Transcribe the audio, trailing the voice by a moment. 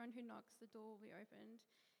knocks, the door will be opened.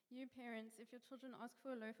 You parents, if your children ask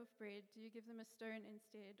for a loaf of bread, do you give them a stone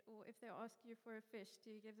instead? Or if they ask you for a fish,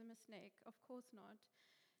 do you give them a snake? Of course not.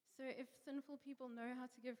 So if sinful people know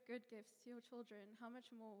how to give good gifts to your children, how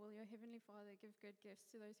much more will your heavenly Father give good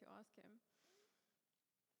gifts to those who ask him?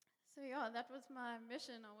 So yeah, that was my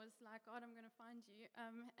mission. I was like, God, I'm going to find you.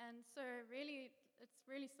 And so really, it's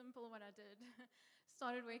really simple what I did.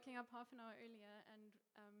 Started waking up half an hour earlier and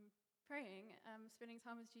praying, spending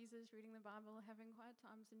time with Jesus, reading the Bible, having quiet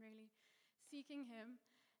times, and really seeking him.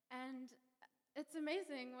 And it's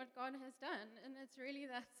amazing what God has done, and it's really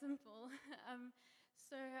that simple.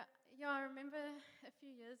 I remember a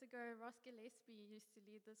few years ago, Ross Gillespie used to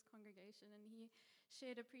lead this congregation, and he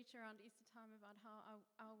shared a preach around Easter time about how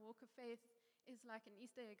our walk of faith is like an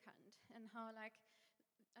Easter egg hunt, and how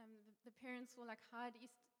the parents will hide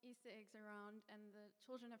Easter eggs around, and the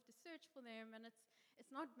children have to search for them, and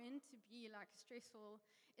it's not meant to be stressful.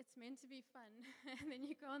 It's meant to be fun. And then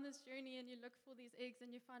you go on this journey and you look for these eggs and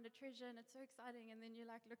you find a treasure, and it's so exciting. And then you're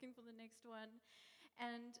looking for the next one,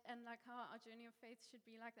 and how our journey of faith should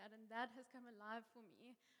be like that. And that has come alive for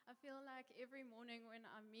me. I feel like every morning when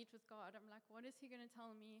I meet with God, I'm like, what is he going to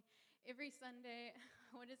tell me? Every Sunday,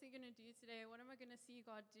 what is he going to do today? What am I going to see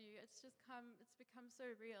God do? It's become so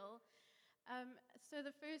real. So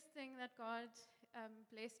the first thing that God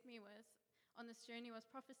blessed me with on this journey was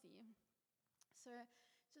prophecy. So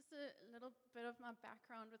just a little bit of my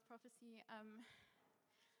background with prophecy.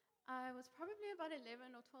 I was probably about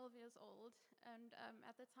 11 or 12 years old, and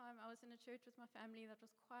at the time I was in a church with my family that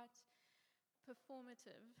was quite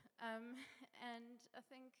performative, and I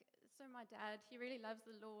think, so my dad, he really loves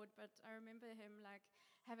the Lord, but I remember him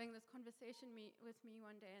having this conversation with me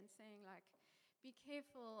one day and saying be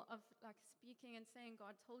careful of speaking and saying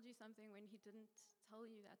God told you something when he didn't tell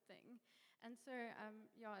you that thing. And so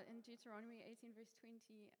in Deuteronomy 18 verse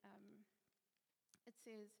 20, it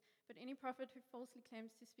says, but any prophet who falsely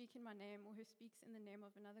claims to speak in my name or who speaks in the name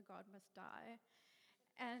of another God must die.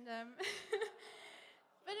 And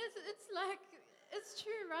but it's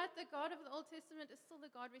true, right? The God of the Old Testament is still the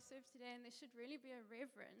God we serve today, and there should really be a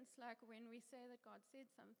reverence, when we say that God said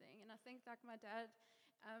something. And I think, my dad,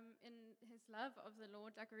 in his love of the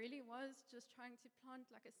Lord, really was just trying to plant,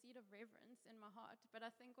 a seed of reverence in my heart. But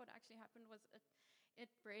I think what actually happened was it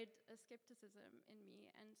bred a skepticism in me.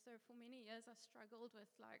 And so for many years, I struggled with,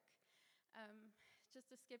 just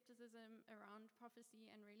a skepticism around prophecy,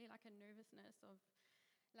 and really, a nervousness of,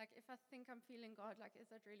 if I think I'm feeling God, is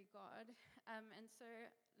that really God? And so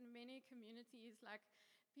in many communities,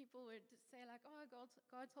 people would say, oh,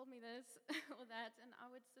 God told me this or that, and I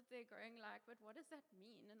would sit there going, but what does that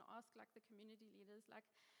mean? And ask, the community leaders,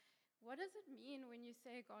 what does it mean when you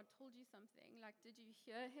say God told you something? Did you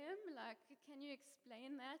hear him? Can you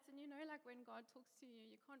explain that? And when God talks to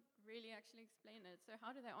you, you can't really actually explain it. So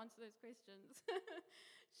how do they answer those questions?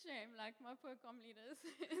 Shame, my poor comm leaders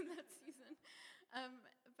in that season.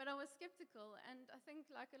 But I was skeptical, and I think,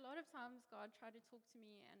 a lot of times God tried to talk to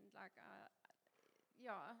me, and I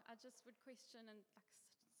just would question and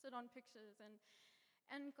sit on pictures,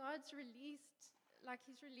 and God's released,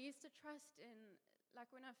 he's released a trust in,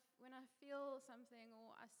 when I feel something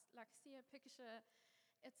or I see a picture,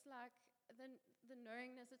 it's the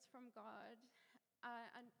knowingness it's from God.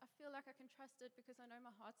 I feel I can trust it because I know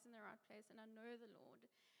my heart's in the right place and I know the Lord.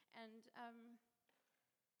 And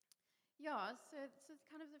so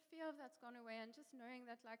kind of the fear of that's gone away, and just knowing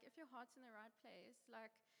that if your heart's in the right place,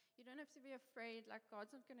 you don't have to be afraid,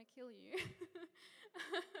 God's not going to kill you.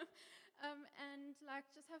 And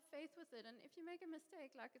just have faith with it. And if you make a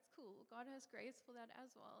mistake, it's cool. God has grace for that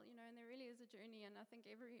as well, and there really is a journey, and I think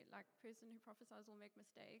every person who prophesies will make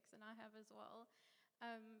mistakes, and I have as well.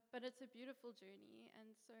 But it's a beautiful journey,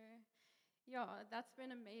 and so that's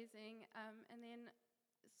been amazing. And then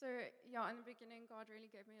in the beginning, God really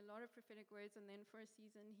gave me a lot of prophetic words, and then for a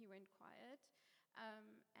season, he went quiet.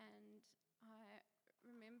 And I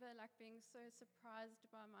remember being so surprised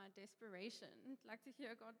by my desperation, to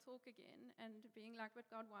hear God talk again, and being but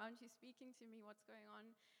God, why aren't you speaking to me? What's going on?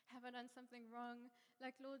 Have I done something wrong?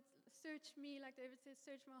 Lord, search me. David says,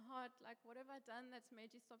 search my heart. What have I done that's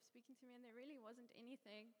made you stop speaking to me? And there really wasn't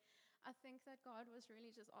anything. I think that God was really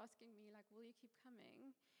just asking me, will you keep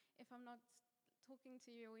coming if I'm not talking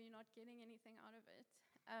to you or you're not getting anything out of it?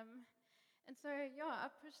 And so, I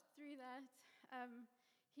pushed through that.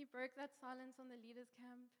 He broke that silence on the leaders'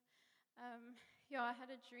 camp. I had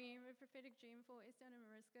a dream, a prophetic dream for Estienne and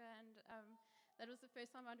Mariska, and that was the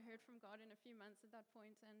first time I'd heard from God in a few months at that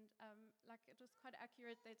point, and it was quite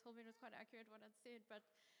accurate. They told me it was quite accurate what I'd said, but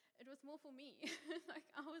it was more for me.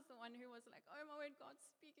 I was the one who was oh my word, God's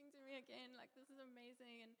speaking to me again, this is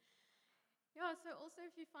amazing. And Yeah, so also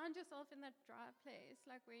if you find yourself in that dry place,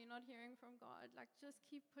 like where you're not hearing from God, like just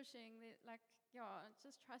keep pushing,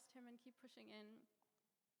 just trust Him and keep pushing in.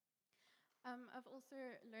 I've also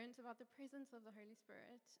learned about the presence of the Holy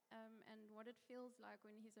Spirit and what it feels like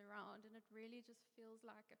when He's around, and it really just feels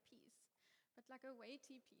like a peace, but like a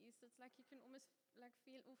weighty peace. It's like you can almost like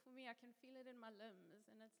feel, or for me, I can feel it in my limbs,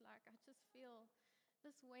 and it's like I just feel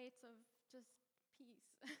this weight of just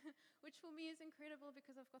peace, which for me is incredible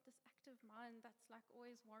because I've got this active mind that's like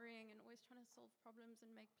always worrying and always trying to solve problems and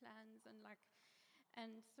make plans and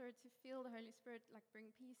so to feel the Holy Spirit like bring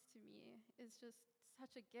peace to me is just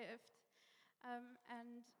such a gift.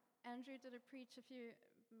 And Andrew did a preach a few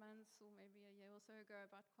months or maybe a year or so ago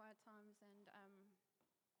about quiet times and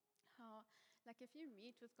how, like, if you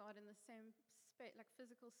meet with God in the same space, like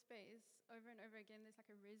physical space, over and over again, there's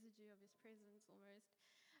like a residue of His presence almost.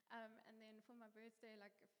 And then for my birthday,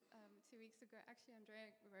 like 2 weeks ago, actually,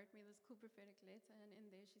 Andrea wrote me this cool prophetic letter, and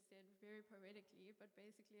in there she said, very poetically, but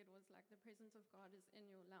basically it was like the presence of God is in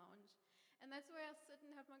your lounge. And that's where I sit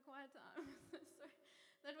and have my quiet time. So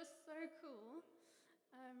that was so cool.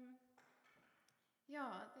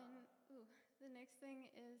 The next thing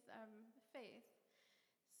is faith.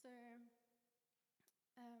 So,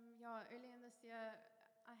 early in this year,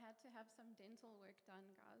 I had to have some dental work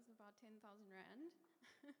done, guys, about 10,000 Rand.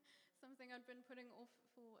 Something I'd been putting off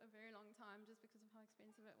for a very long time just because of how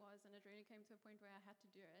expensive it was, and it really came to a point where I had to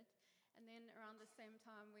do it. And then around the same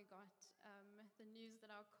time, we got the news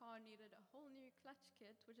that our car needed a whole new clutch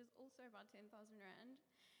kit, which is also about 10,000 Rand.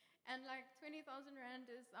 And like 20,000 Rand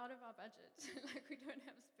is out of our budget. Like we don't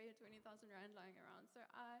have spare 20,000 Rand lying around. So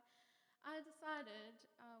I decided,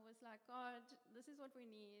 I was like, God, this is what we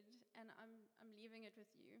need, and I'm leaving it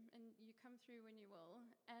with you, and you come through when you will.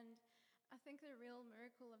 And I think the real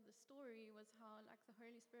miracle of the story was how, like, the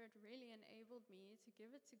Holy Spirit really enabled me to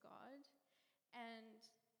give it to God and,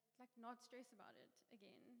 like, not stress about it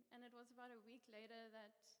again. And it was about a week later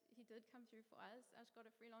that He did come through for us. Ash got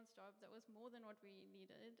a freelance job that was more than what we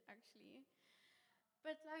needed, actually.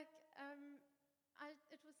 But, like,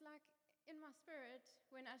 it was like, in my spirit,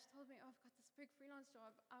 when Ash told me, oh, I've got this big freelance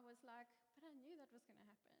job, I was like, but I knew that was going to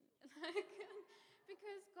happen. Like,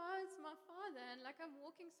 because God's my Father, and like I'm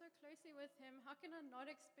walking so closely with Him, how can I not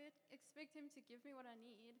expect Him to give me what I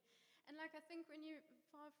need? And like I think when you're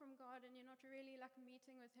far from God and you're not really like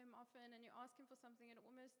meeting with Him often, and you ask Him for something, it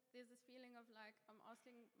almost, there's this feeling of like I'm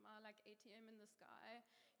asking my like ATM in the sky,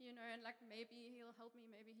 and like maybe He'll help me,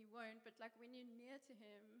 maybe He won't. But like when you're near to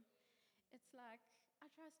Him, it's like, I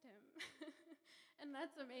trust Him. And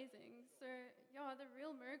that's amazing. So, the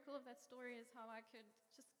real miracle of that story is how I could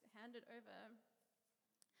just hand it over.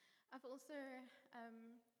 I've also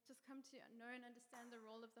just come to know and understand the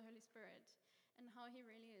role of the Holy Spirit and how He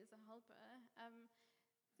really is a helper. I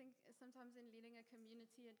think sometimes in leading a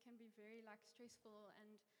community, it can be very like stressful,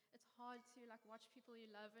 and it's hard to like watch people you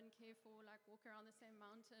love and care for like walk around the same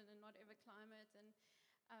mountain and not ever climb it.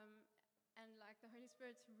 And like the Holy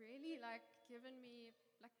Spirit's really like given me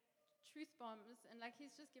like truth bombs, and like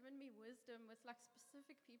He's just given me wisdom with like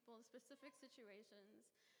specific people, specific situations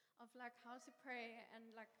of like how to pray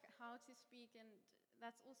and like how to speak. And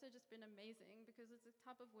that's also just been amazing because it's a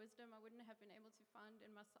type of wisdom I wouldn't have been able to find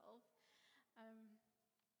in myself. And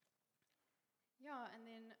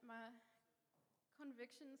then my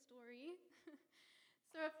conviction story.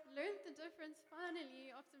 So I've learned the difference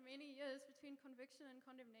finally after many years between conviction and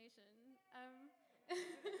condemnation.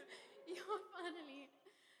 Finally.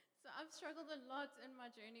 So I've struggled a lot in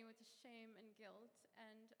my journey with shame and guilt.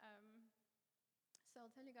 And so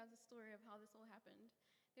I'll tell you guys a story of how this all happened.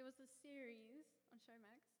 There was this series on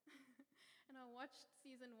Showmax, and I watched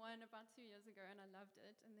season 1 about 2 years ago, and I loved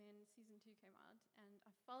it. And then season 2 came out, and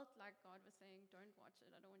I felt like God was saying, don't watch it.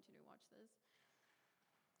 I don't want you to watch this.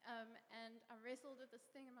 And I wrestled with this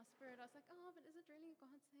thing in my spirit. I was like, oh, but is it really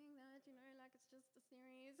God saying that? Like it's just a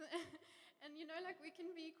series. And, like we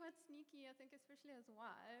can be quite sneaky, I think, especially as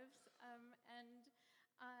wives. And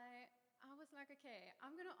I was like, okay,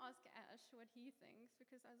 I'm going to ask Ash what he thinks,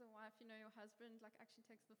 because as a wife, your husband like actually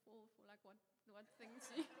takes the fall for like what things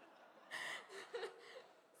you...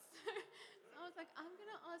 So I was like, I'm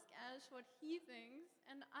going to ask Ash what he thinks,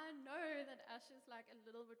 and I know that Ash is like a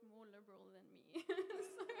little bit more liberal than me. So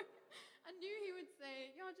I knew he would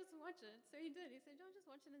say, just watch it. So he did. He said, just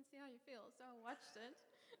watch it and see how you feel. So I watched it.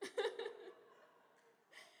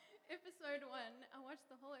 Episode 1, I watched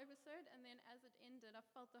the whole episode, and then as it ended, I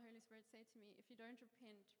felt the Holy Spirit say to me, if you don't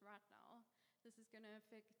repent right now, this is going to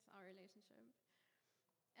affect our relationship.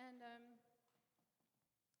 And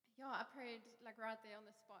I prayed like right there on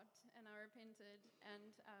the spot, and I repented.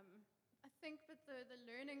 And I think, but the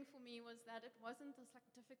learning for me was that it wasn't this like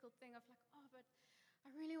difficult thing of like, oh, but I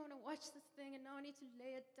really want to watch this thing and now I need to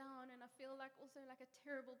lay it down and I feel like also like a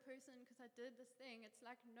terrible person because I did this thing. It's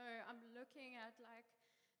like, no, I'm looking at like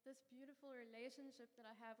this beautiful relationship that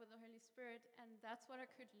I have with the Holy Spirit, and that's what I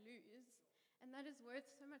could lose. And that is worth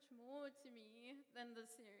so much more to me than the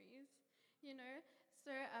series, you know? So,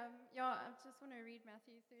 yeah, I just want to read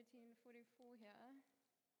Matthew 13:44 here.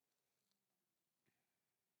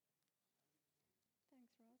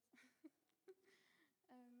 Thanks, Ross.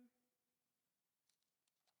 um,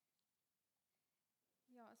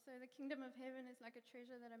 Yeah, so the kingdom of heaven is like a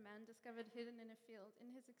treasure that a man discovered hidden in a field.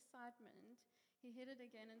 In his excitement, he hid it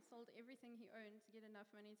again and sold everything he owned to get enough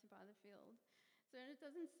money to buy the field. So it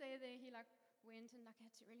doesn't say there he like went and like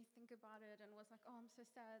had to really think about it and was like, oh, I'm so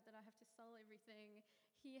sad that I have to sell everything.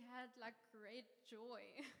 He had like great joy.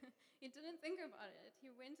 He didn't think about it.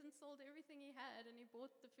 He went and sold everything he had and he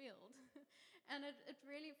bought the field. And it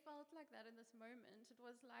really felt like that in this moment. It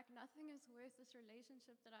was like nothing is worth this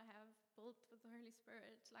relationship that I have built with the Holy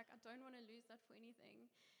Spirit. Like I don't want to lose that for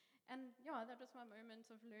anything. And yeah, that was my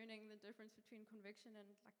moment of learning the difference between conviction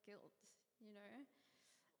and like guilt, you know.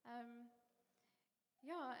 Um,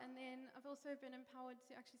 yeah, and then I've also been empowered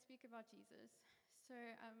to actually speak about Jesus. So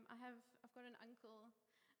I've got an uncle.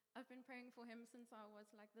 I've been praying for him since I was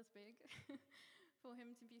like this big, for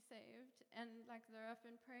him to be saved. And like though I've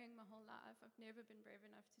been praying my whole life, I've never been brave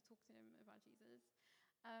enough to talk to him about Jesus.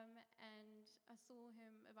 And I saw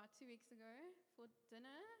him about 2 weeks ago for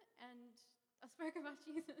dinner, and I spoke about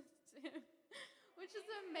Jesus to him, which is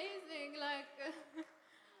amazing. Like.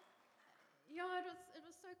 Yeah, it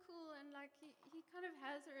was so cool, and like he kind of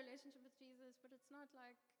has a relationship with Jesus, but it's not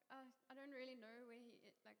like I don't really know where he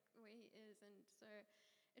is, and so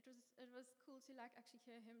it was cool to like actually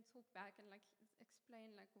hear him talk back and like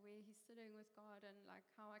explain like where he's sitting with God and like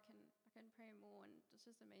how I can pray more, and it's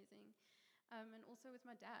just amazing. And also with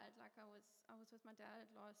my dad, like I was with my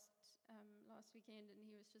dad last weekend, and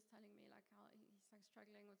he was just telling me like how he's like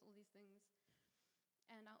struggling with all these things.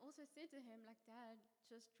 And I also said to him, like, Dad,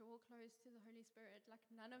 just draw close to the Holy Spirit. Like,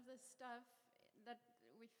 none of this stuff that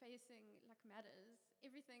we're facing, like, matters.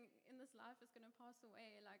 Everything in this life is going to pass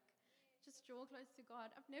away. Like, just draw close to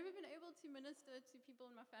God. I've never been able to minister to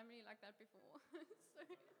people in my family like that before. So,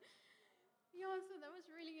 yeah, so that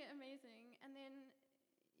was really amazing. And then,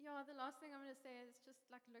 yeah, the last thing I'm going to say is just,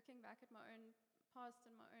 like, looking back at my own past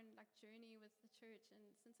and my own, like, journey with the church. And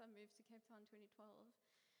since I moved to Cape Town 2012,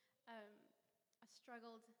 I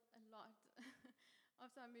struggled a lot.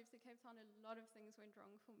 After I moved to Cape Town, a lot of things went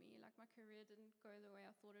wrong for me. Like my career didn't go the way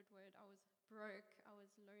I thought it would. I was broke. I was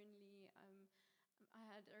lonely. I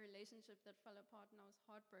had a relationship that fell apart, and I was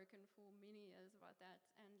heartbroken for many years about that.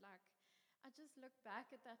 And like, I just look back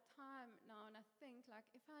at that time now, and I think like,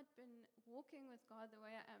 if I had been walking with God the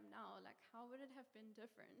way I am now, like, how would it have been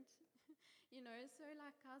different? You know. So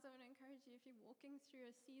like, guys, I want to encourage you, if you're walking through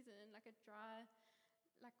a season like a dry,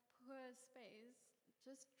 like poor space,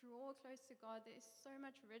 just draw close to God. There's so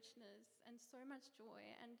much richness and so much joy,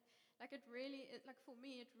 and like like for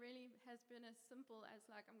me, it really has been as simple as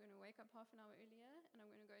like, I'm going to wake up half an hour earlier and I'm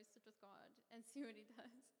going to go sit with God and see what he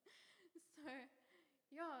does. So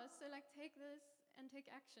yeah, so like take this and take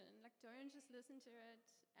action. Like don't just listen to it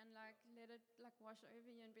and like let it like wash over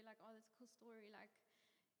you and be like, oh, that's a cool story. Like,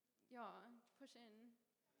 yeah, push in.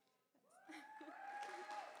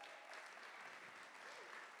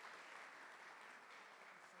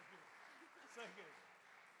 So good.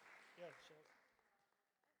 Yeah, sure.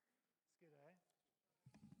 It's good, eh?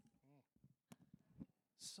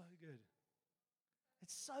 So good.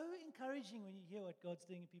 It's so encouraging when you hear what God's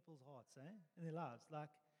doing in people's hearts, eh? In their lives. Like,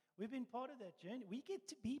 we've been part of that journey. We get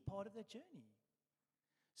to be part of that journey.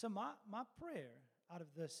 So my prayer out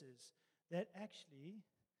of this is that actually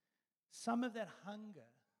some of that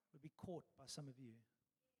hunger would be caught by some of you,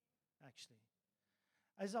 actually.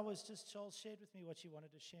 As I was just, Charles shared with me what she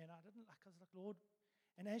wanted to share, and I was like, Lord.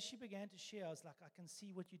 And as she began to share, I was like, I can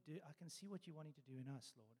see what you do. I can see what you're wanting to do in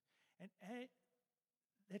us, Lord. And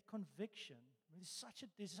that conviction, there's such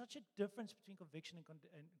a difference between conviction and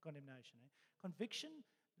condemnation. Eh? Conviction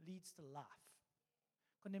leads to life.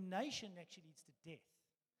 Condemnation actually leads to death.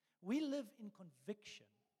 We live in conviction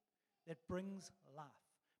that brings life.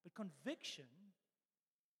 But conviction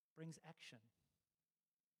brings action.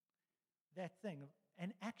 That thing,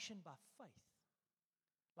 an action by faith.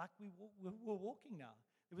 Like we're walking now.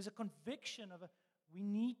 There was a conviction of we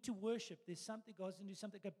need to worship. There's something, God's going to do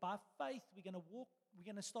something. By faith, we're going to walk. We're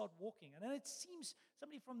going to start walking. And then it seems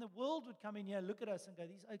somebody from the world would come in here, look at us, and go,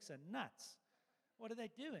 "These oaks are nuts. What are they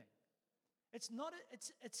doing?" It's not.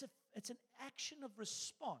 It's an action of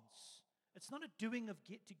response It's not a doing of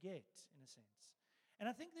get to get, in a sense. And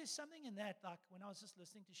I think there's something in that, like when I was just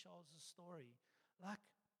listening to Charles' story, like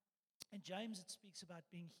in James it speaks about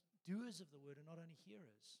being doers of the word and not only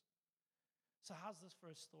hearers. So how's this for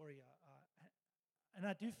a story? And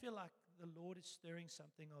I do feel like the Lord is stirring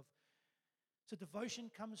something of, so devotion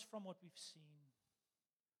comes from what we've seen.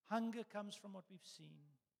 Hunger comes from what we've seen.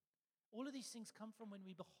 All of these things come from when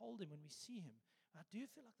we behold Him, when we see Him. I do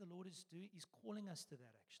feel like the Lord is calling us to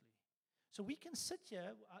that, actually. So we can sit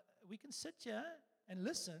here and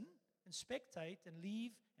listen and spectate and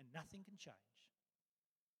leave, and nothing can change.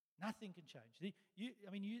 Nothing can change.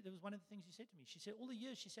 There was one of the things you said to me. She said all the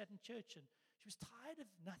years she sat in church and she was tired of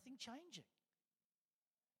nothing changing.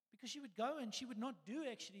 Because she would go and she would not do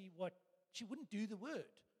actually she wouldn't do the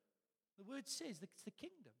word. The word says that it's the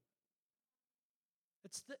kingdom.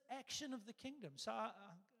 It's the action of the kingdom. So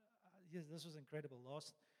yes, this was incredible.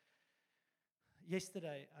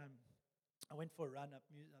 Yesterday, I went for a run up.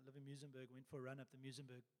 I live in Musenberg. Went for a run up the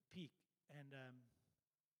Musenberg peak, and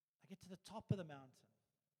I get to the top of the mountain,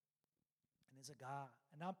 and there's a guy,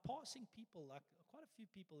 and I'm passing people, like quite a few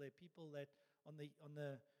people there. People that on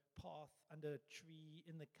the path under a tree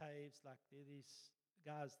in the caves, like there are these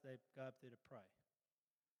guys that go up there to pray.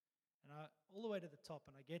 And all the way to the top,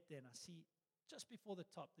 and I get there, and I see just before the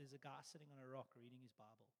top, there's a guy sitting on a rock reading his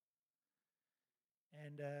Bible.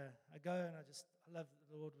 And I go and I love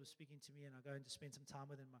the Lord was speaking to me, and I go and just spend some time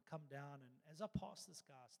with him. I come down, and as I pass this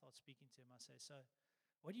guy, I start speaking to him. I say, "So,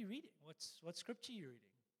 what are you reading? What scripture are you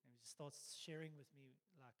reading?" And he starts sharing with me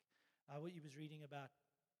like what he was reading about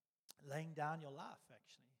laying down your life,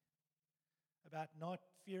 actually, about not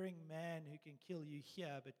fearing man who can kill you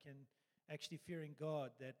here, but can actually fearing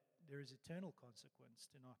God, that there is eternal consequence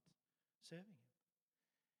to not serving Him.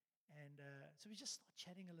 And so we just start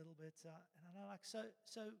chatting a little bit, and I'm like, so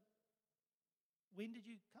when did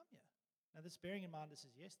you come here? Now, this bearing in mind, this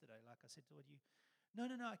is yesterday. Like I said to you, no,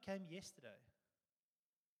 I came yesterday.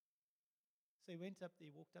 So he went up there,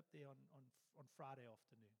 walked up there on Friday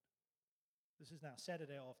afternoon. This is now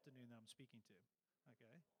Saturday afternoon that I'm speaking to him.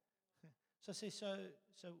 Okay. So I say,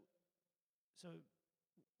 so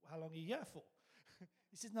how long are you here for?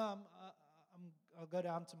 He says, no, I'll go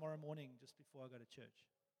down tomorrow morning just before I go to church.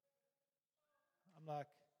 I'm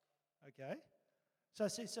like, okay. So I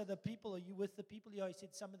said, so the people, are you with the people? Yeah, he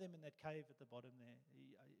said, some of them in that cave at the bottom there.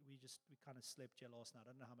 We kind of slept here last night.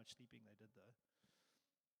 I don't know how much sleeping they did though.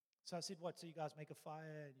 So I said, what, so you guys make a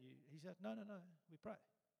fire? And he said, no, we pray.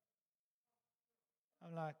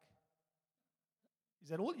 I'm like, is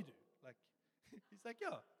that all you do? Like, he's like,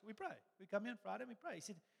 yeah, we pray. We come here on Friday and we pray. He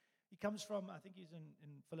said, he comes from, I think he's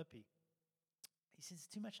in Philippi. He says, it's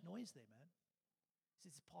too much noise there, man. He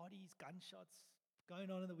says, parties, gunshots going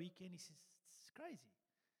on the weekend. He says, it's crazy.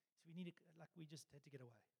 So we just had to get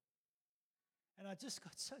away. And I just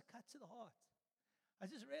got so cut to the heart. I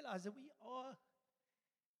just realized that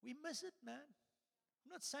we miss it, man. I'm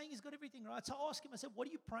not saying he's got everything right. So I asked him, I said, what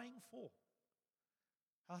are you praying for?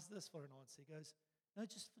 How's this for an answer? He goes, no,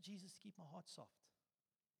 just for Jesus to keep my heart soft.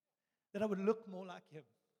 That I would look more like him.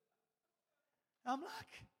 I'm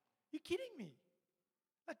like, you kidding me?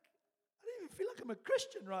 Like, I don't even feel like I'm a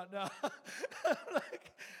Christian right now.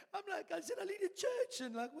 I'm like, I said, I lead a church,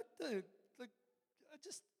 and like,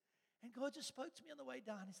 and God just spoke to me on the way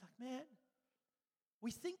down. He's like, man, we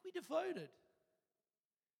think we're devoted.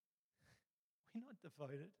 We're not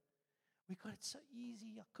devoted. We got it so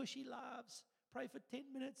easy, our cushy lives. Pray for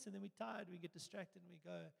 10 minutes, and then we're tired, we get distracted, and we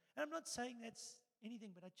go. And I'm not saying that's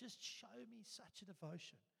anything, but it just show me such a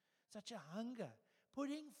devotion, such a hunger,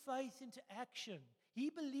 putting faith into action. He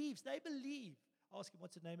believes, they believe. I ask him,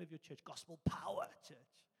 what's the name of your church? Gospel Power Church.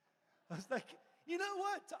 I was like, you know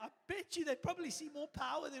what? I bet you they probably see more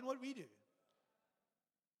power than what we do.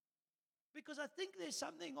 Because I think there's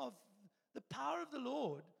something of the power of the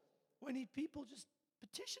Lord when people just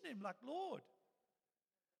petition him like, Lord.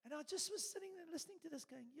 And I just was sitting there listening to this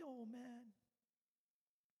going, yo, man,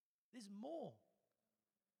 there's more.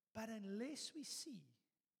 But unless we see,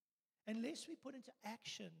 unless we put into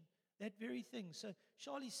action that very thing. So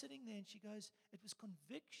Sharlee's sitting there and she goes, it was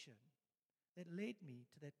conviction that led me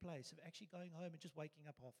to that place of actually going home and just waking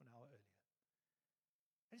up half an hour earlier.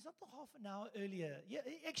 And it's not the half an hour earlier. Yeah,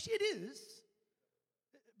 actually it is,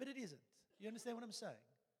 but it isn't. You understand what I'm saying?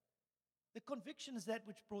 The conviction is that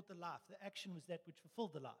which brought the life. The action was that which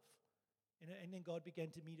fulfilled the life. And then God began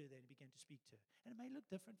to meet her there and began to speak to her. And it may look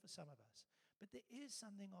different for some of us. But there is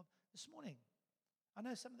something of, this morning, I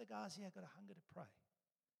know some of the guys here got a hunger to pray.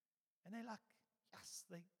 And they're like, yes,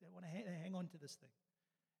 they want to hang on to this thing.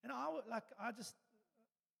 And I just,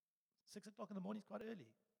 6 o'clock in the morning is quite early.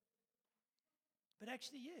 But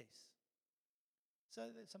actually, yes. So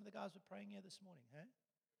some of the guys were praying here this morning, huh?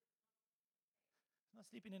 It's not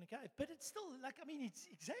sleeping in a cave. But it's still, it's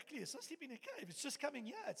exactly, it's not sleeping in a cave. It's just coming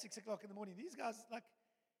here at 6 o'clock in the morning. These guys, but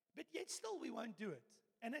yet still we won't do it.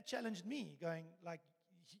 And it challenged me, going,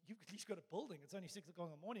 you've at least got a building. It's only 6 o'clock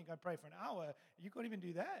in the morning. Go pray for an hour. You can't even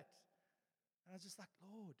do that. And I was just like,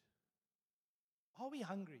 Lord, are we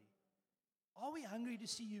hungry? Are we hungry to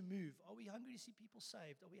see you move? Are we hungry to see people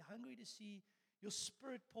saved? Are we hungry to see your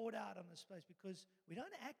spirit poured out on this place? Because we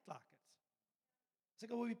don't act like it. It's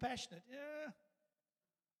like, oh, we're passionate. Yeah.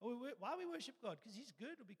 Why we worship God? Because He's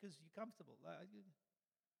good or because you're comfortable? And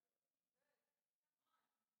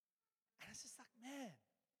it's just like, man.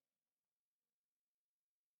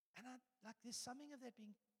 And there's something of that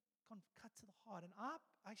being cut to the heart. And I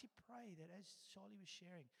actually pray that as Sharlee was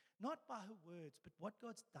sharing, not by her words, but what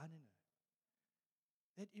God's done in her,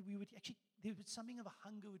 that there was something of a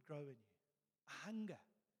hunger would grow in you. A hunger.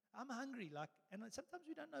 I'm hungry. And sometimes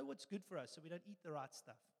we don't know what's good for us, so we don't eat the right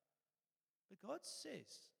stuff. But God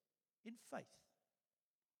says, in faith,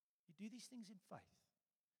 you do these things in faith.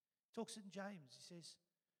 He talks in James, he says,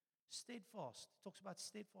 steadfast. He talks about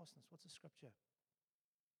steadfastness. What's the scripture?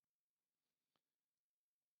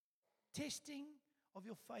 Testing of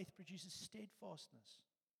your faith produces steadfastness.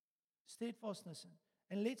 Steadfastness.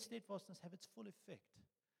 And let steadfastness have its full effect.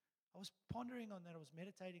 I was pondering on that. I was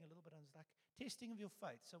meditating a little bit. I was like, testing of your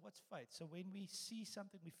faith. So what's faith? So when we see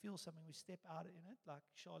something, we feel something, we step out in it, like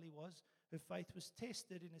Sharlee was. Her faith was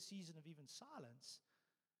tested in a season of even silence,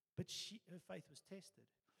 but her faith was tested.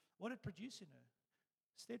 What did it produce in her?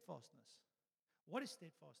 Steadfastness. What is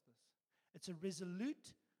steadfastness? It's a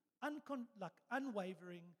resolute,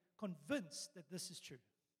 unwavering, convinced that this is true.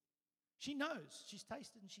 She knows, she's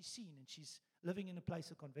tasted and she's seen, and she's living in a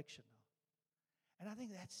place of conviction now. And I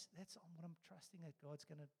think that's what I'm trusting that God's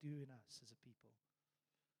going to do in us as a people.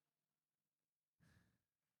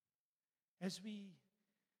 As we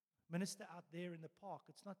minister out there in the park,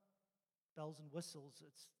 it's not bells and whistles.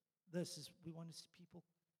 We want to see people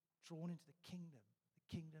drawn into the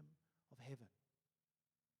kingdom of heaven.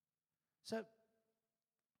 So,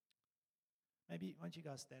 maybe why don't you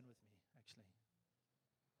guys stand with me, actually.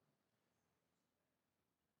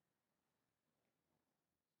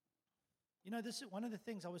 This is one of the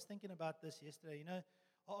things I was thinking about this yesterday. I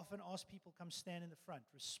often ask people, come stand in the front,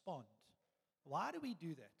 respond. Why do we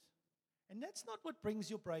do that? And that's not what brings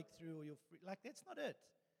your breakthrough or that's not it.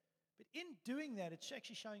 But in doing that, it's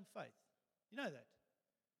actually showing faith. You know that?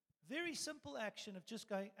 Very simple action of just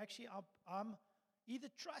going, actually, I'm either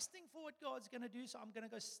trusting for what God's going to do, so I'm going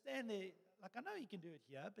to go stand there. I know He can do it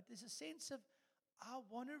here, but there's a sense of, I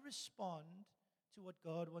want to respond to what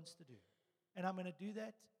God wants to do. And I'm going to do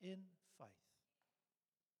that in faith.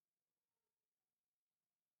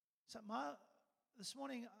 So this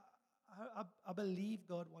morning, I believe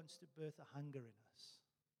God wants to birth a hunger in us.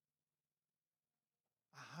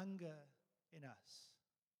 A hunger in us.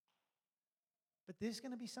 But there's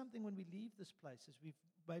going to be something when we leave this place, as we've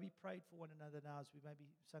maybe prayed for one another now, as we maybe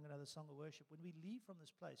sung another song of worship. When we leave from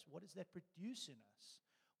this place, what does that produce in us?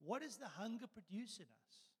 What does the hunger produce in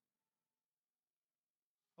us?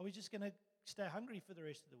 Are we just going to stay hungry for the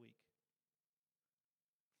rest of the week?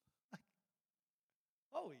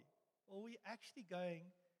 Are we? Or are we actually going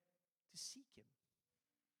to seek Him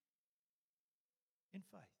in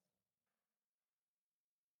faith?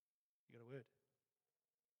 You got a word?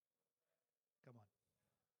 Come on.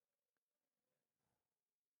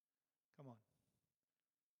 Come on.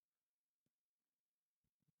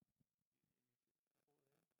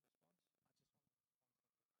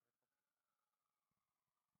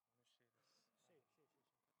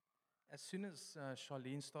 As soon as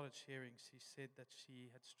Sharlee started sharing, she said that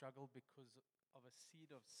she had struggled because of a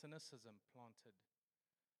seed of cynicism planted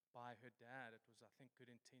by her dad. It was, I think,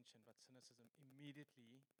 good intention, but cynicism.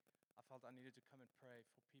 Immediately, I felt I needed to come and pray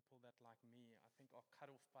for people that, like me, I think are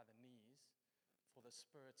cut off by the knees for the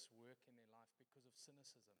Spirit's work in their life because of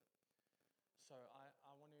cynicism. So I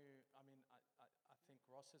think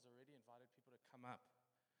Ross has already invited people to come up.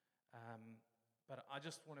 But I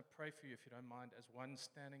just want to pray for you, if you don't mind, as one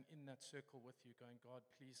standing in that circle with you, going, God,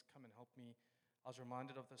 please come and help me. I was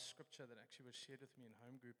reminded of the scripture that actually was shared with me in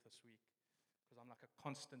home group this week, because I'm like a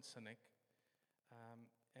constant cynic.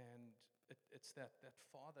 And it's that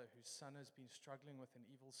father whose son has been struggling with an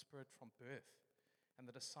evil spirit from birth. And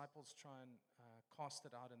the disciples try and cast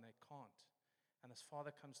it out, and they can't. And this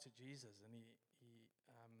father comes to Jesus, and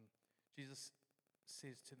Jesus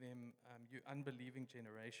says to them, you unbelieving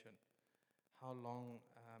generation, how long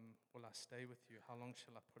will I stay with you? How long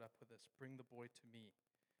shall I put up with this? Bring the boy to me.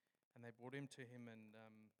 And they brought him to him, and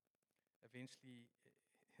eventually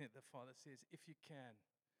the Father says, if you can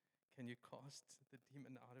you cast the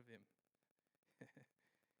demon out of him?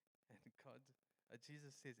 And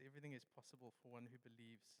Jesus says, everything is possible for one who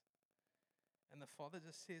believes. And the Father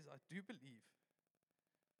just says, I do believe,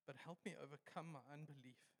 but help me overcome my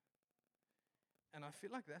unbelief. And I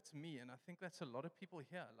feel like that's me, and I think that's a lot of people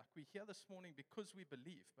here. Like we're here this morning because we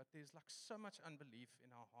believe, but there's like so much unbelief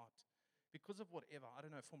in our heart because of whatever. I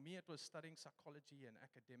don't know. For me, it was studying psychology and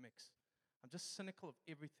academics. I'm just cynical of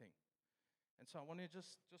everything. And so I want to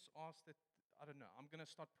just ask that, I don't know, I'm going to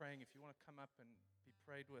start praying. If you want to come up and be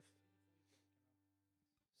prayed with.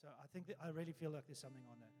 So I think that I really feel like there's something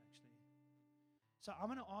on that, actually. So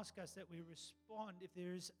I'm going to ask us that we respond if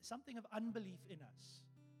there is something of unbelief in us.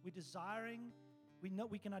 We're desiring, we know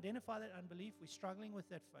we can identify that unbelief. We're struggling with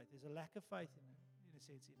that faith. There's a lack of faith in a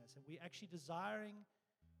sense in us. And we're actually desiring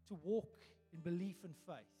to walk in belief and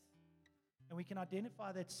faith. And we can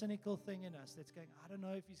identify that cynical thing in us that's going, I don't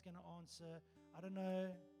know if he's going to answer. I don't know.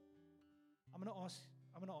 I'm going to ask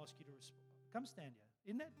you to respond. Come stand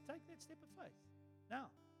here. Take that step of faith.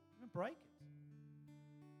 Now, even break it.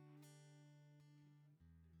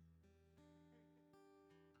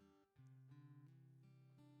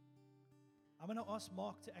 I'm going to ask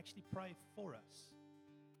Mark to actually pray for us.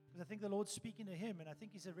 Because I think the Lord's speaking to him, and I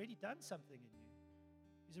think he's already done something in you.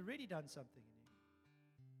 He's already done something in you.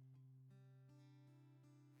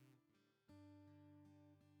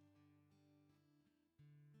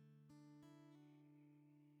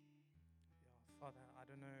 Father, I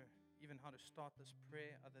don't know even how to start this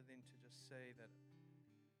prayer other than to just say that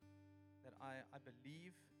I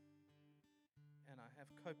believe and I have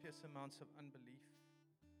copious amounts of unbelief.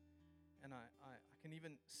 And I can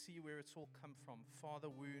even see where it's all come from. Father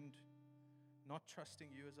wound, not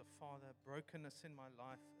trusting you as a father, brokenness in my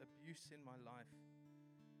life, abuse in my life,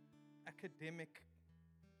 academic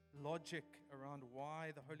logic around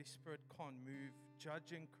why the Holy Spirit can't move,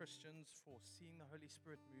 judging Christians for seeing the Holy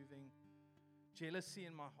Spirit moving, jealousy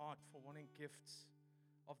in my heart for wanting gifts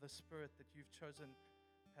of the Spirit that you've chosen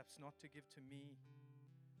perhaps not to give to me.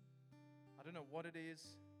 I don't know what it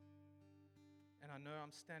is. And I know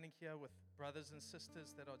I'm standing here with brothers and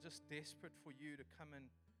sisters that are just desperate for you to come and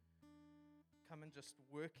just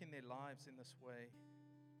work in their lives in this way.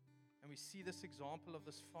 And we see this example of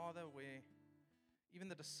this father where even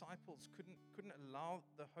the disciples couldn't allow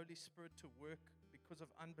the Holy Spirit to work because of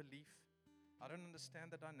unbelief. I don't understand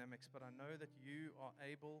the dynamics, but I know that you are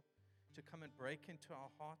able to come and break into our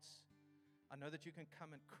hearts. I know that you can come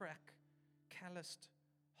and crack calloused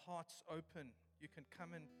hearts open. You can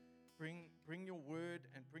come and bring your word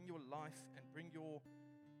and bring your life and bring your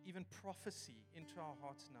even prophecy into our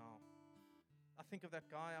hearts now. I think of that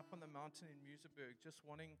guy up on the mountain in Wynberg just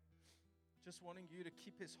wanting you to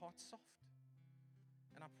keep his heart soft.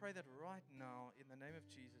 And I pray that right now, in the name of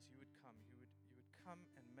Jesus, you would come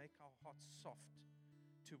and make our hearts soft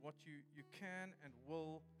to what you can and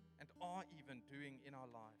will and are even doing in our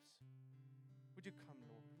lives. Would you come,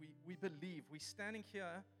 Lord? We believe. We're standing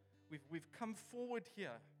here. We've come forward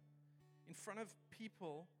here in front of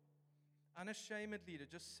people unashamedly to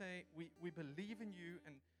just say, we believe in you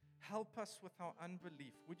and help us with our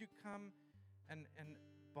unbelief. Would you come and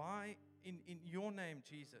by in your name,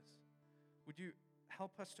 Jesus, would you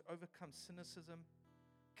help us to overcome cynicism,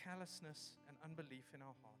 callousness, and unbelief in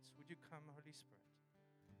our hearts? Would you come, Holy Spirit?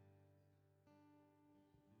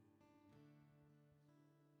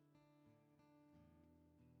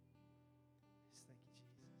 Yes, thank you,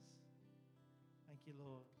 Jesus. Thank you,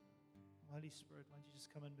 Lord. Holy Spirit, why don't you just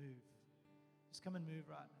come and move? Just come and move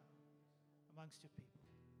right now amongst your people.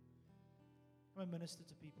 Come and minister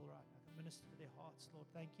to people right now. Come minister to their hearts, Lord.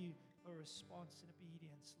 Thank you for response and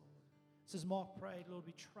obedience, Lord. As Mark prayed, Lord,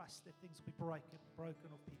 we trust that things will be broken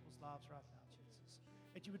off people's lives right now, Jesus.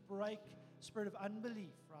 That you would break the spirit of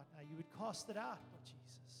unbelief right now. You would cast it out, Lord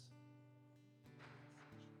Jesus.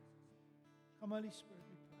 Come, Holy Spirit,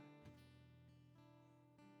 we pray.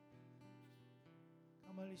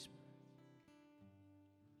 Come, Holy Spirit.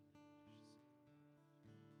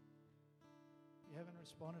 If you haven't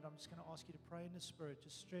responded, I'm just going to ask you to pray in the Spirit.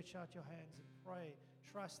 Just stretch out your hands and pray.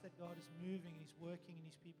 Trust that God is moving and He's working in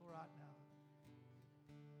His people right now.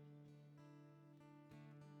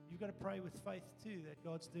 You've got to pray with faith too that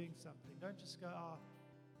God's doing something. Don't just go,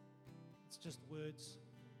 it's just words.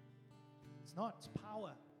 It's not. It's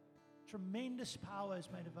power. Tremendous power is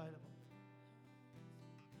made available.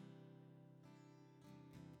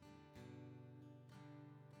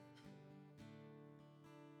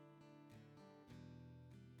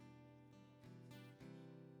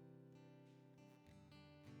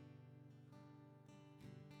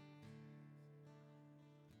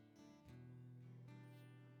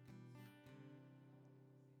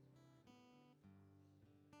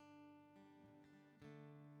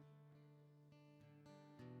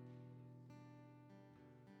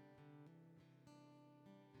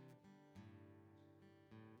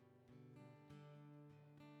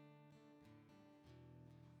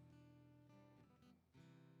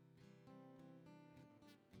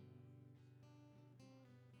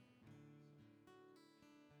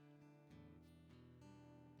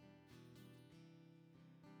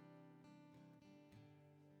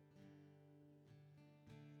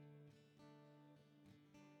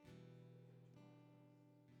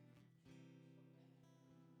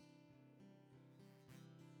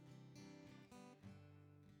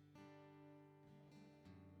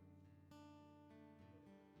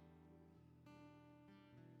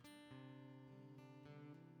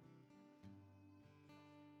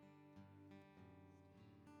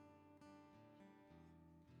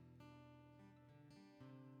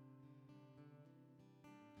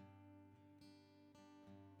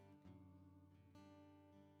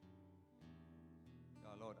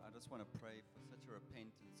 Lord, I just want to pray for such a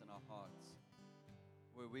repentance in our hearts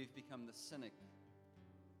where we've become the cynic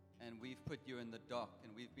and we've put you in the dock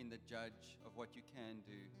and we've been the judge of what you can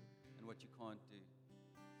do and what you can't do.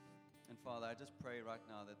 And Father, I just pray right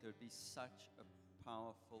now that there would be such a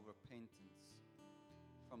powerful repentance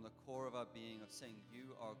from the core of our being of saying,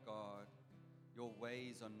 you are God, your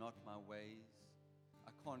ways are not my ways.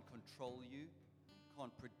 I can't control you,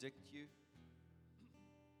 can't predict you.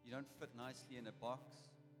 You don't fit nicely in a box.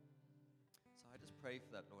 So I just pray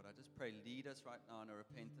for that, Lord. I just pray, lead us right now in a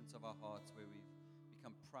repentance of our hearts where we've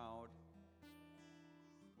become proud,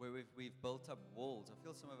 where we've built up walls. I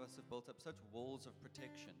feel some of us have built up such walls of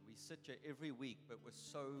protection. We sit here every week, but we're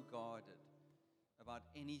so guarded about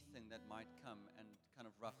anything that might come and kind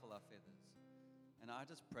of ruffle our feathers. And I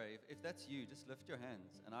just pray, if that's you, just lift your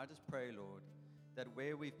hands. And I just pray, Lord, that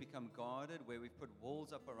where we've become guarded, where we've put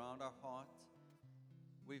walls up around our heart,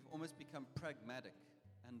 we've almost become pragmatic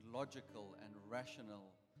and logical and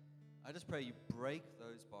rational. I just pray you break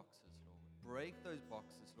those boxes, Lord. Break those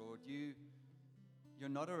boxes, Lord. You're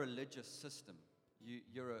not a religious system.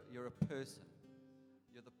 You're a person.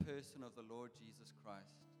 You're the person of the Lord Jesus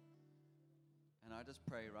Christ. And I just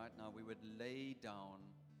pray right now we would lay down.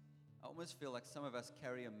 I almost feel like some of us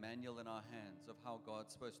carry a manual in our hands of how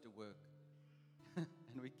God's supposed to work.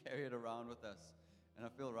 And we carry it around with us. And I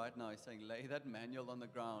feel right now he's saying, lay that manual on the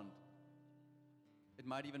ground. It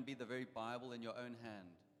might even be the very Bible in your own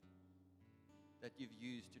hand that you've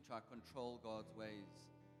used to try to control God's ways.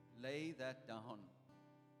 Lay that down.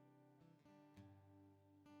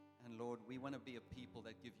 And Lord, we want to be a people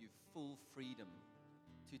that give you full freedom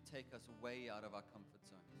to take us way out of our comfort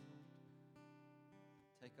zones, Lord.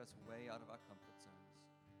 Take us way out of our comfort zones.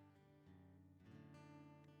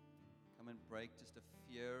 Come and break just a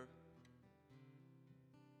fear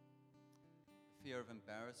of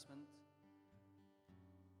embarrassment,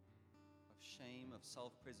 of shame, of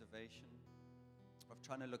self-preservation, of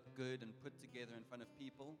trying to look good and put together in front of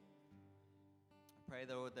people. I pray,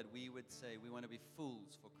 Lord, that we would say we want to be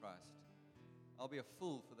fools for Christ. I'll be a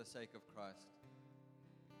fool for the sake of Christ.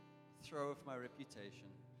 Throw off my reputation.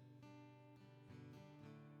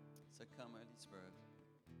 So come, Holy Spirit.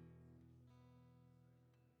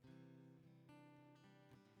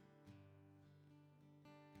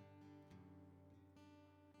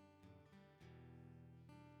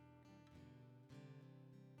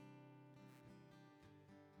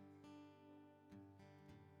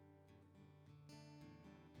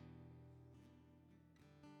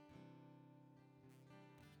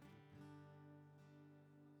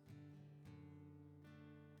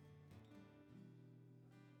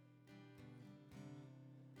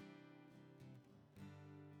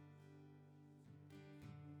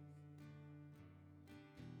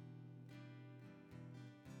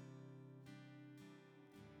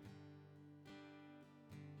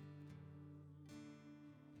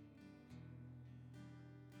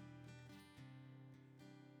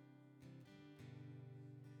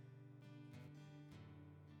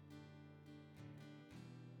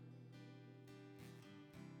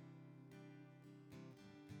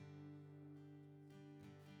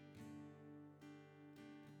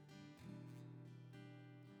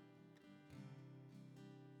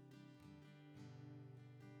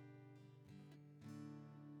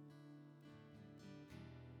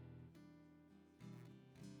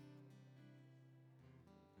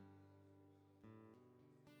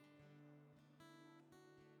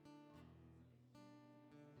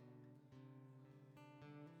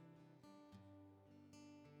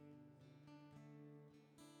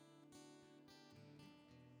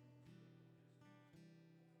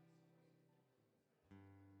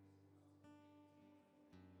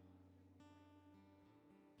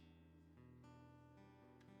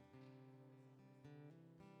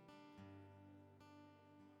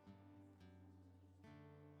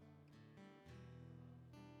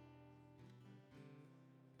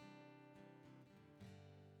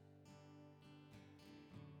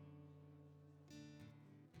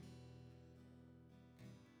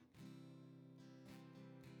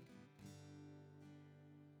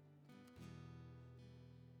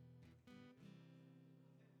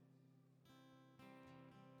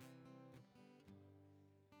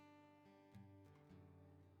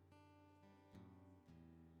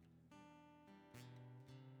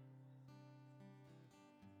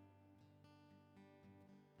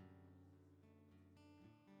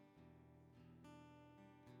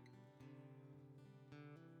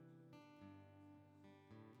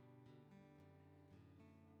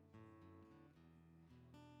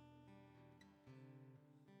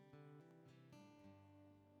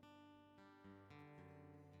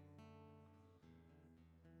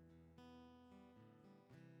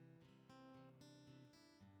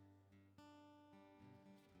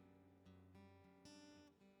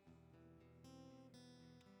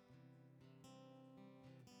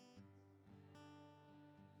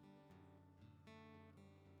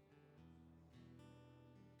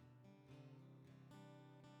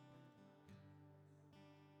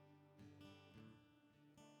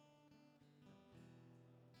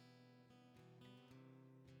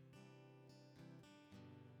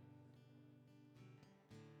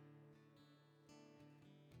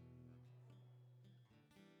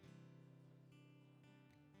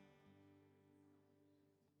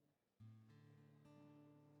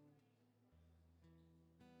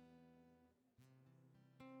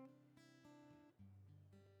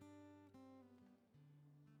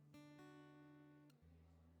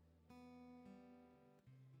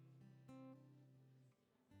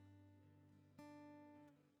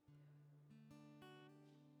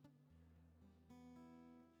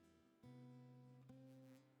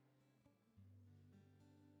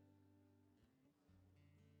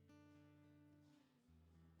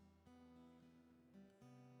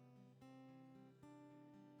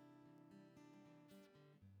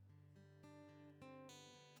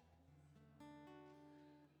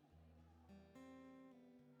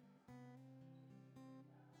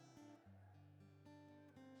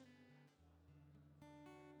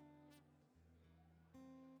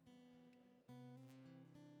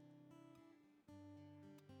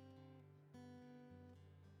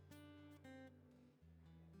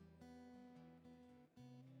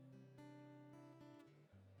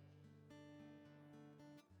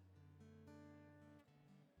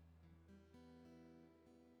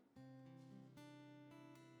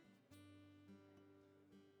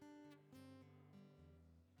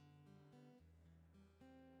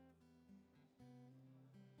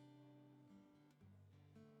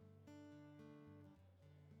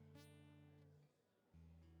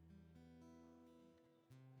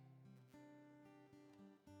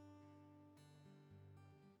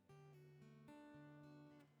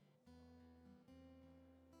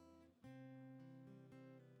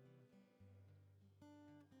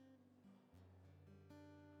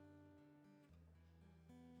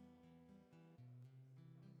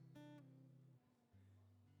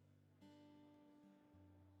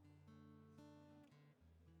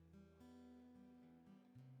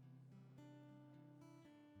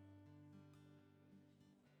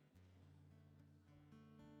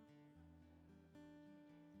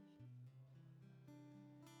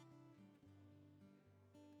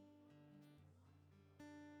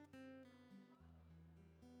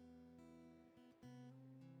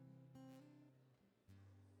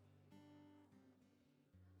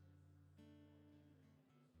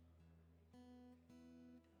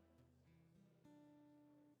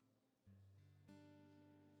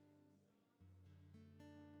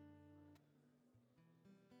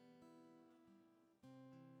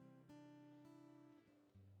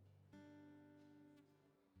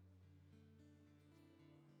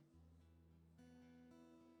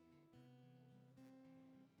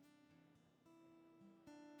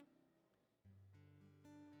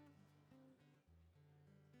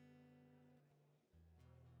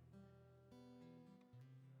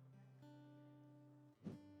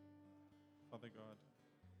 God.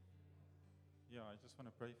 Yeah, I just want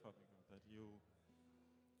to pray, Father God, that you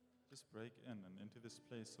just break in and into this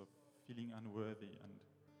place of feeling unworthy and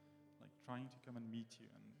like trying to come and meet you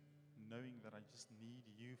and knowing that I just need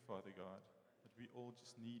you, Father God, that we all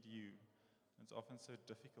just need you. It's often so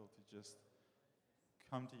difficult to just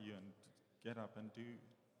come to you and get up and do,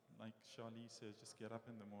 like Sharlee says, just get up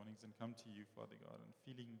in the mornings and come to you, Father God, and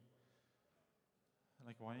feeling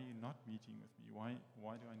like, why are you not meeting with me? Why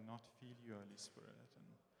do I not feel you, Holy Spirit? And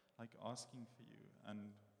like asking for you.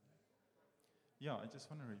 And yeah, I just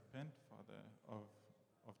want to repent, Father, of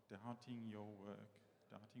doubting your work,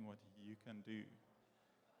 doubting what you can do.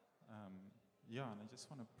 Yeah, and I just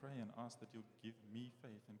want to pray and ask that you'll give me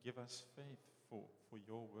faith and give us faith for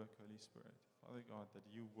your work, Holy Spirit. Father God, that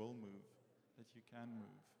you will move, that you can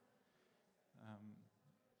move.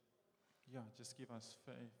 Yeah, just give us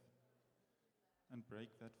faith and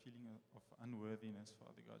break that feeling of unworthiness,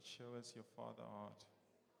 Father God. Show us your Father heart.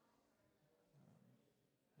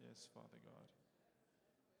 Yes, Father God.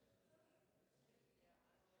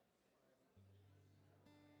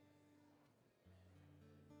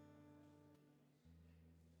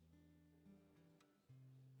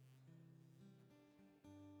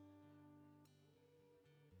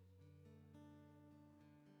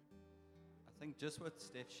 I think just what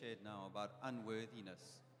Steph shared now about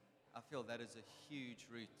unworthiness, I feel that is a huge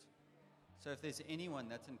root. So if there's anyone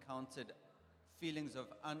that's encountered feelings of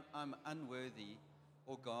I'm unworthy,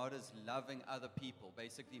 or God is loving other people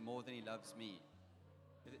basically more than he loves me,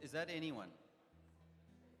 is that anyone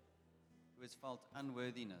who has felt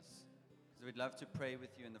unworthiness? Because we'd love to pray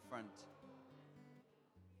with you in the front,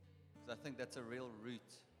 because I think that's a real root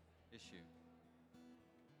issue.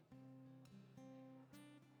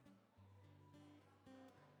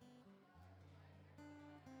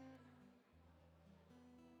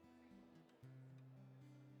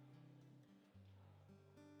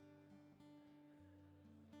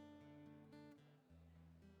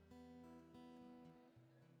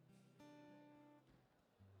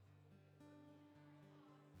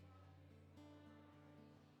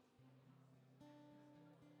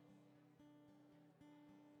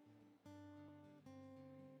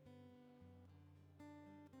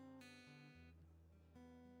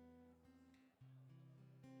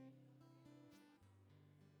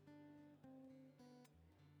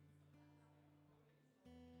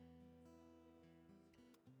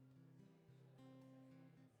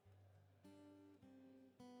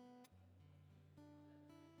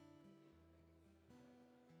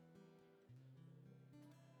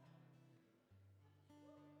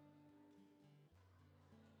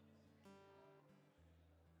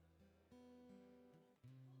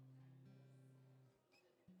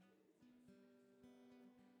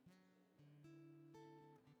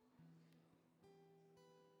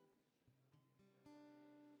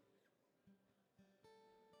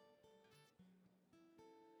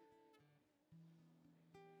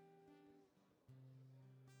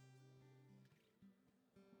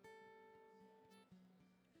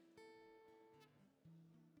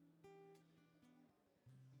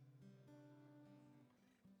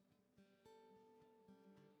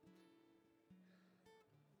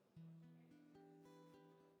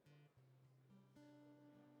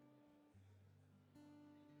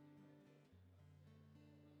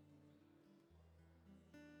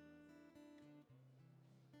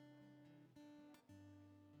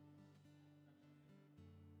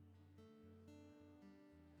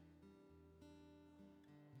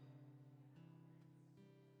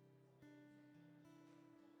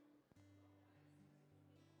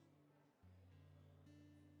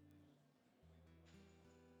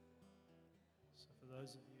 So for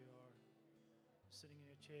those of you who are sitting in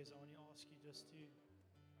your chairs, I want to ask you just to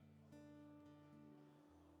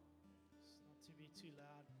not to be too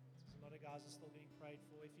loud. There's a lot of guys are still being prayed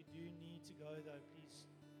for. If you do need to go, though, please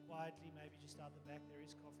quietly, maybe just out the back, there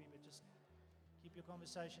is coffee, but just keep your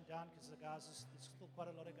conversation down, because there's still quite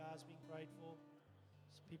a lot of guys being prayed for.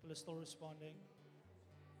 So people are still responding.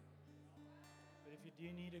 But if you do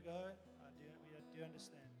need to go, we do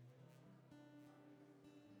understand.